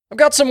I've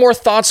got some more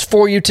thoughts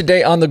for you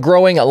today on the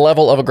growing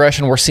level of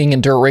aggression we're seeing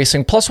in dirt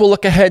racing. Plus, we'll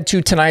look ahead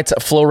to tonight's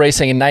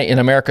FloRacing Night in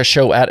America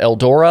show at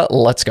Eldora.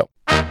 Let's go.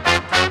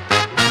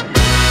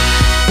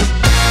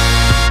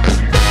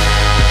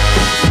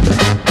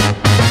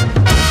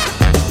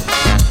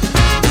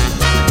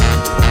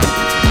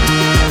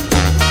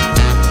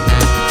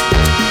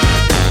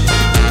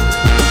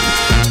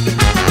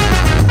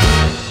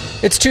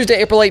 It's Tuesday,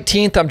 April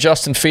 18th. I'm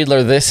Justin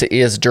Fiedler. This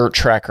is Dirt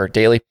Tracker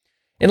Daily.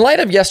 In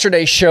light of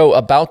yesterday's show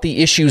about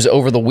the issues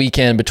over the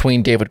weekend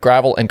between David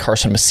Gravel and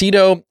Carson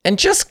Macedo, and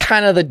just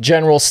kind of the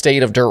general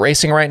state of dirt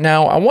racing right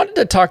now, I wanted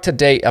to talk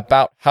today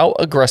about how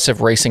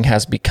aggressive racing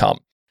has become.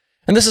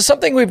 And this is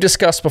something we've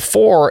discussed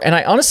before, and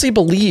I honestly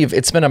believe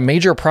it's been a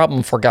major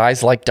problem for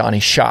guys like Donnie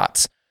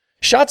Schatz.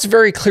 Schatz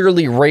very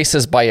clearly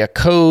races by a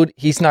code.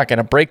 He's not going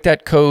to break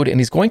that code, and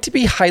he's going to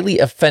be highly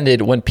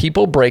offended when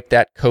people break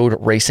that code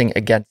racing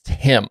against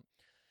him.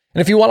 And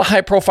if you want a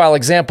high-profile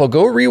example,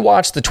 go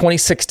rewatch the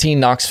 2016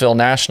 Knoxville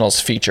Nationals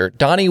feature.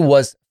 Donnie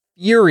was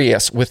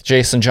furious with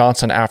Jason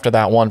Johnson after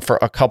that one for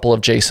a couple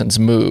of Jason's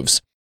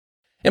moves.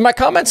 In my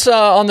comments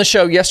on the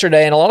show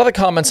yesterday, and a lot of the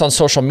comments on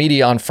social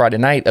media on Friday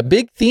night, a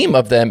big theme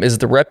of them is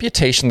the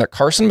reputation that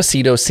Carson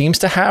Macedo seems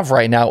to have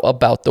right now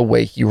about the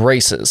way he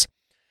races.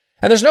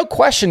 And there's no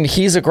question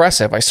he's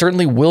aggressive. I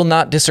certainly will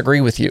not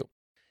disagree with you.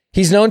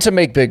 He's known to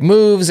make big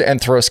moves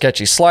and throw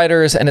sketchy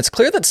sliders, and it's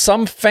clear that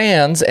some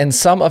fans and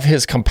some of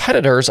his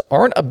competitors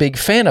aren't a big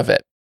fan of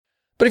it.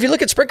 But if you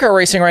look at sprint car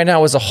racing right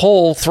now as a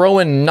whole, throw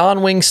in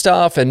non-wing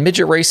stuff and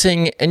midget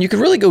racing, and you could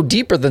really go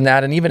deeper than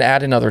that and even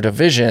add in other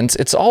divisions,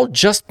 it's all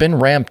just been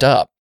ramped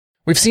up.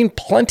 We've seen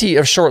plenty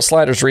of short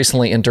sliders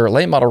recently in dirt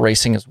late model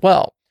racing as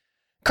well.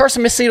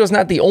 Carson Macedo is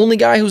not the only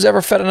guy who's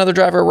ever fed another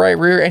driver a right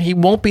rear, and he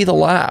won't be the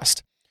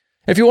last.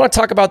 If you want to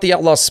talk about the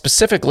Outlaws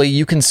specifically,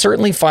 you can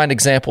certainly find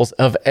examples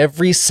of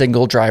every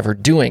single driver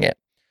doing it.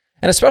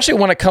 And especially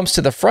when it comes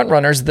to the front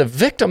runners, the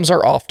victims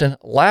are often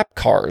lap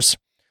cars.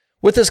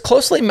 With as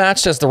closely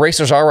matched as the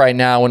racers are right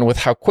now, and with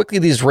how quickly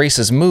these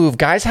races move,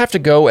 guys have to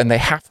go, and they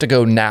have to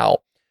go now.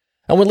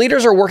 And when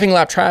leaders are working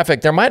lap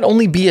traffic, there might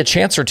only be a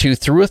chance or two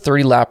through a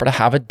 30 lapper to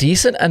have a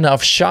decent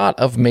enough shot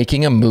of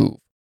making a move.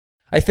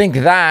 I think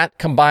that,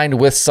 combined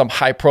with some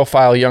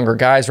high-profile younger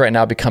guys right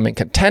now becoming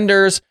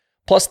contenders,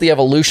 plus the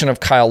evolution of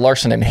Kyle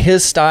Larson and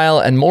his style,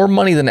 and more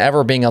money than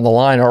ever being on the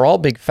line are all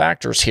big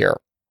factors here.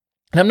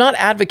 And I'm not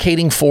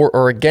advocating for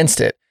or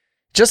against it.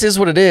 It just is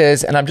what it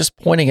is, and I'm just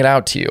pointing it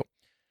out to you.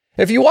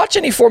 If you watch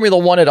any Formula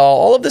One at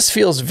all of this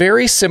feels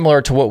very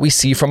similar to what we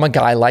see from a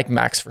guy like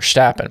Max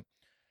Verstappen.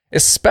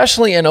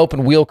 Especially in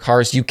open wheel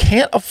cars, you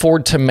can't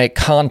afford to make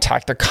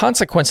contact. The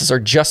consequences are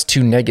just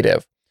too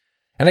negative.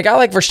 And a guy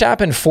like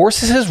Verstappen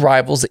forces his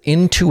rivals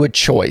into a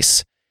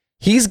choice.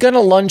 He's going to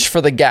lunge for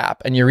the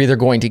gap, and you're either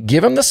going to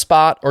give him the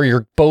spot or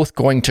you're both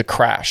going to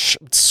crash.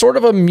 It's sort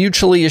of a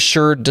mutually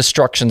assured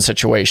destruction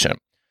situation.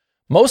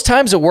 Most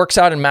times it works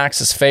out in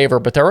Max's favor,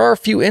 but there are a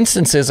few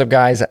instances of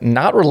guys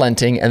not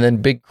relenting and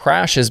then big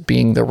crashes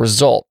being the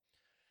result.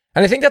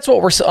 And I think that's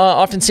what we're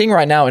often seeing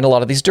right now in a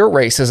lot of these dirt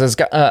races, is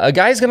a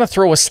guy's going to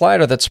throw a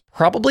slider that's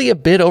probably a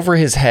bit over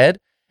his head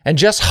and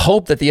just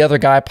hope that the other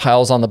guy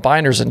piles on the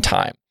binders in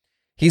time.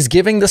 He's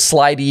giving the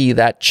slidee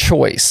that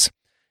choice.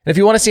 And if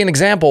you want to see an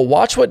example,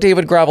 watch what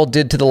David Gravel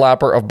did to the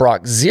lapper of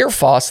Brock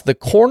Zierfoss the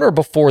corner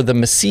before the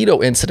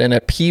Macedo incident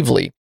at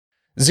Peevely.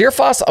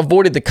 Zierfoss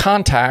avoided the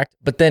contact,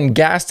 but then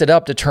gassed it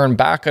up to turn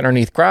back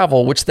underneath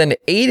Gravel, which then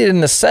aided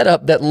in the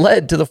setup that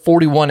led to the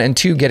 41 and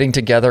 2 getting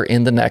together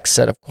in the next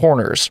set of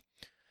corners.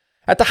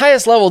 At the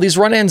highest level, these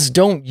run-ins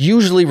don't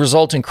usually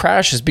result in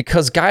crashes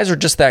because guys are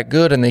just that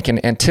good and they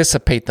can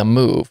anticipate the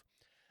move.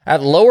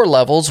 At lower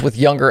levels, with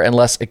younger and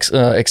less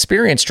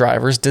experienced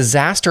drivers,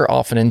 disaster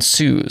often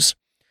ensues.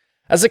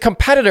 As a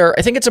competitor,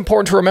 I think it's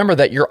important to remember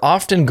that you're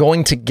often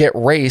going to get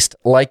raced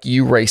like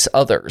you race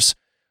others.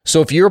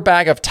 So if your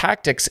bag of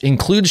tactics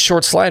includes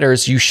short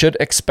sliders, you should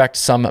expect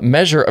some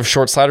measure of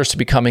short sliders to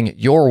be coming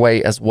your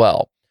way as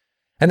well.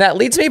 And that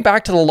leads me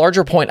back to the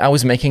larger point I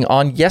was making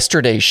on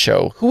yesterday's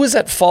show. Who is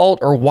at fault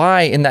or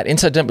why in that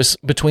incident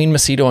between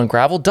Macedo and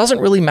Gravel doesn't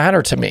really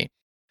matter to me.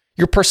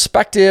 Your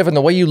perspective and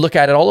the way you look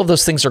at it, all of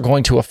those things are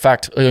going to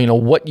affect,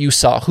 what you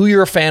saw, who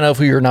you're a fan of,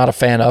 who you're not a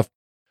fan of.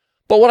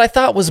 But what I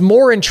thought was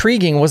more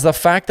intriguing was the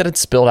fact that it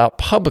spilled out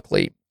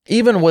publicly.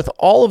 Even with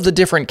all of the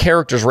different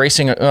characters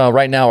racing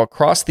right now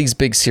across these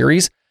big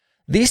series,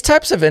 these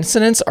types of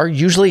incidents are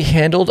usually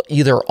handled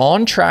either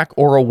on track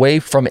or away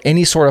from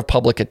any sort of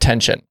public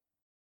attention.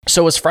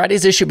 So is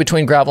Friday's issue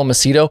between Gravel and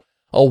Macedo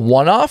a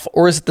one-off,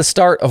 or is it the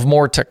start of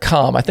more to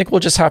come? I think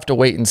we'll just have to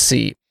wait and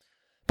see.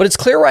 But it's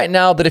clear right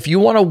now that if you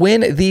want to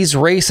win these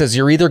races,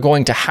 you're either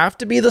going to have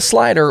to be the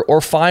slider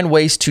or find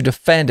ways to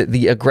defend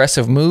the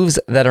aggressive moves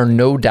that are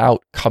no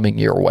doubt coming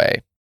your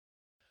way.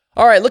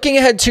 All right, looking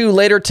ahead to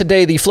later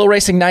today, the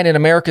FloRacing Night in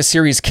America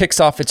series kicks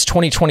off its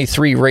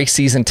 2023 race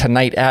season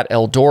tonight at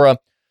Eldora.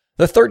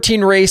 The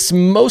 13-race,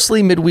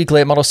 mostly midweek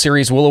late model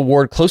series will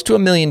award close to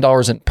 $1 million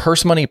in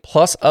purse money,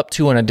 plus up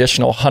to an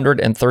additional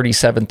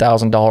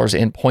 $137,000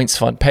 in points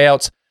fund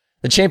payouts.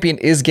 The champion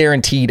is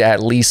guaranteed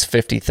at least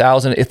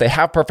 $50,000. If they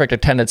have perfect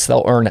attendance,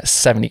 they'll earn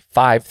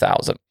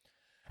 $75,000.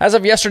 As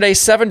of yesterday,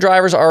 7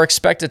 drivers are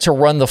expected to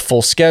run the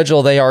full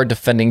schedule. They are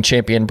defending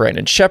champion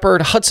Brandon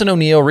Shepard, Hudson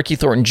O'Neal, Ricky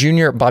Thornton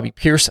Jr., Bobby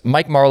Pierce,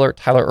 Mike Marlar,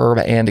 Tyler Erb,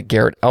 and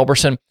Garrett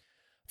Elberson.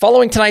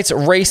 Following tonight's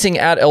racing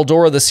at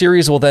Eldora, the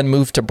series will then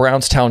move to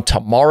Brownstown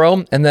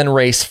tomorrow and then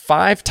race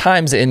 5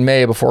 times in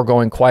May before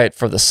going quiet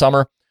for the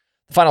summer.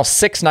 The final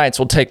 6 nights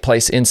will take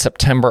place in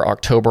September,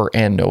 October,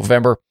 and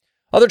November.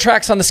 Other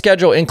tracks on the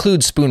schedule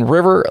include Spoon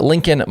River,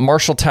 Lincoln,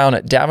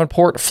 Marshalltown,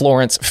 Davenport,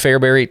 Florence,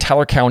 Fairbury,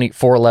 Tyler County,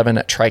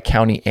 411,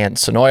 Tri-County, and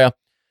Sonoya.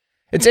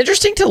 It's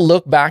interesting to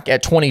look back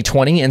at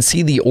 2020 and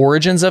see the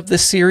origins of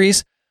this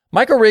series.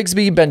 Michael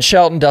Rigsby, Ben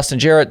Shelton, Dustin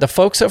Jarrett, the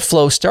folks at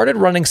Flo started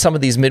running some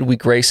of these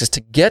midweek races to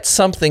get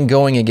something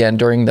going again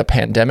during the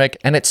pandemic,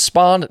 and it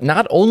spawned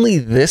not only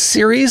this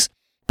series,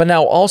 but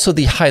now also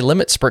the High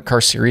Limit Sprint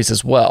Car Series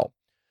as well.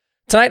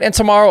 Tonight and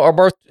tomorrow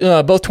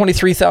are both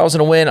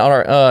 23,000 a win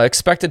and are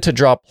expected to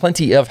draw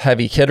plenty of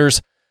heavy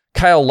hitters.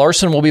 Kyle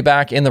Larson will be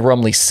back in the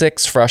Rumley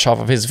 6, fresh off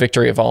of his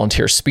victory at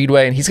Volunteer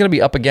Speedway, and he's going to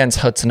be up against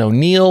Hudson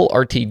O'Neal,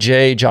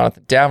 RTJ,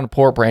 Jonathan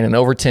Davenport, Brandon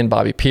Overton,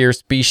 Bobby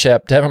Pierce,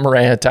 B-Shep, Devin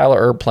Moran, Tyler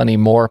Erb, plenty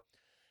more.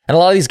 And a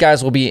lot of these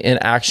guys will be in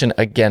action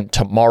again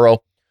tomorrow.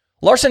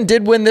 Larson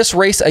did win this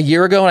race a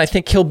year ago, and I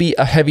think he'll be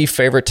a heavy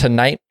favorite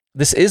tonight.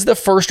 This is the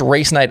first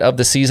race night of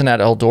the season at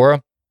Eldora,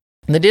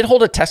 and they did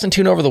hold a test and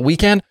tune over the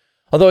weekend,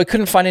 although I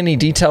couldn't find any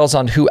details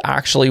on who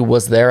actually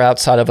was there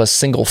outside of a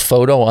single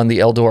photo on the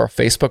Eldora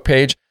Facebook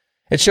page.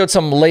 It showed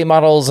some late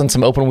models and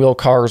some open wheel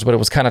cars, but it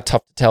was kind of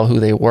tough to tell who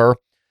they were.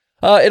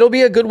 It'll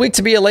be a good week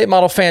to be a late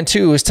model fan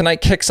too, as tonight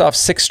kicks off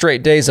 6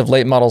 straight days of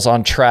late models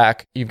on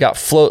track. You've got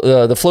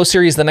the Flow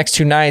Series the next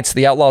 2 nights,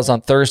 the Outlaws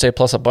on Thursday,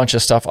 plus a bunch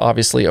of stuff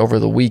obviously over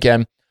the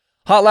weekend.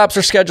 Hot laps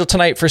are scheduled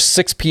tonight for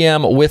 6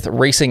 p.m. with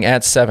racing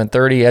at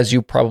 7:30. As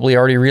you probably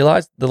already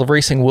realized, the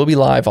racing will be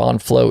live on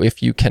Flow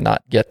if you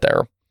cannot get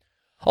there.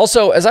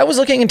 Also, as I was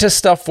looking into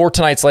stuff for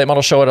tonight's late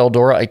model show at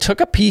Eldora, I took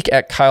a peek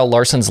at Kyle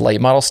Larson's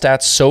late model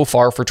stats so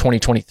far for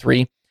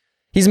 2023.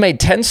 He's made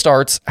 10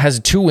 starts, has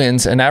 2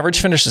 wins, an average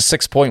finish of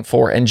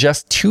 6.4, and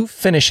just 2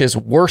 finishes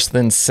worse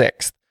than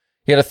 6th.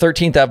 He had a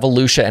 13th at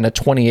Volusia and a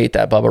 28th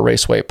at Bubba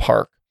Raceway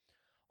Park.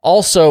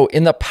 Also,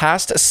 in the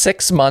past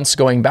 6 months,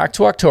 going back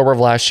to October of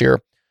last year,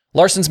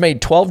 Larson's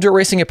made 12 dirt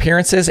racing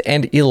appearances,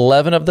 and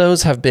 11 of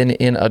those have been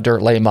in a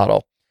dirt late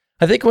model.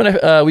 I think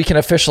when we can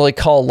officially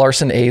call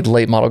Larson a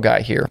late model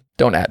guy here.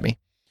 Don't at me.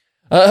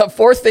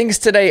 4 things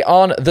today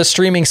on the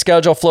streaming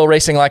schedule. Flow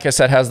Racing, like I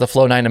said, has the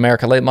Flow 9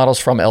 America late models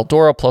from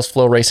Eldora, plus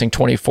Flow Racing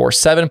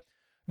 24/7.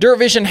 Dirt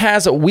Vision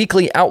has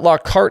weekly Outlaw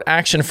kart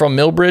action from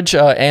Millbridge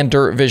and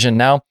Dirt Vision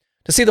Now.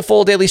 To see the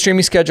full daily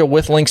streaming schedule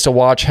with links to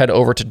watch, head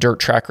over to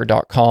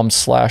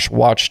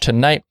dirttracker.com/watch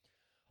tonight.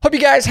 Hope you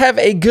guys have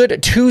a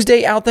good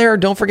Tuesday out there.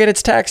 Don't forget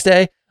it's tax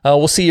day.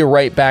 We'll see you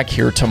right back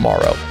here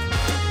tomorrow.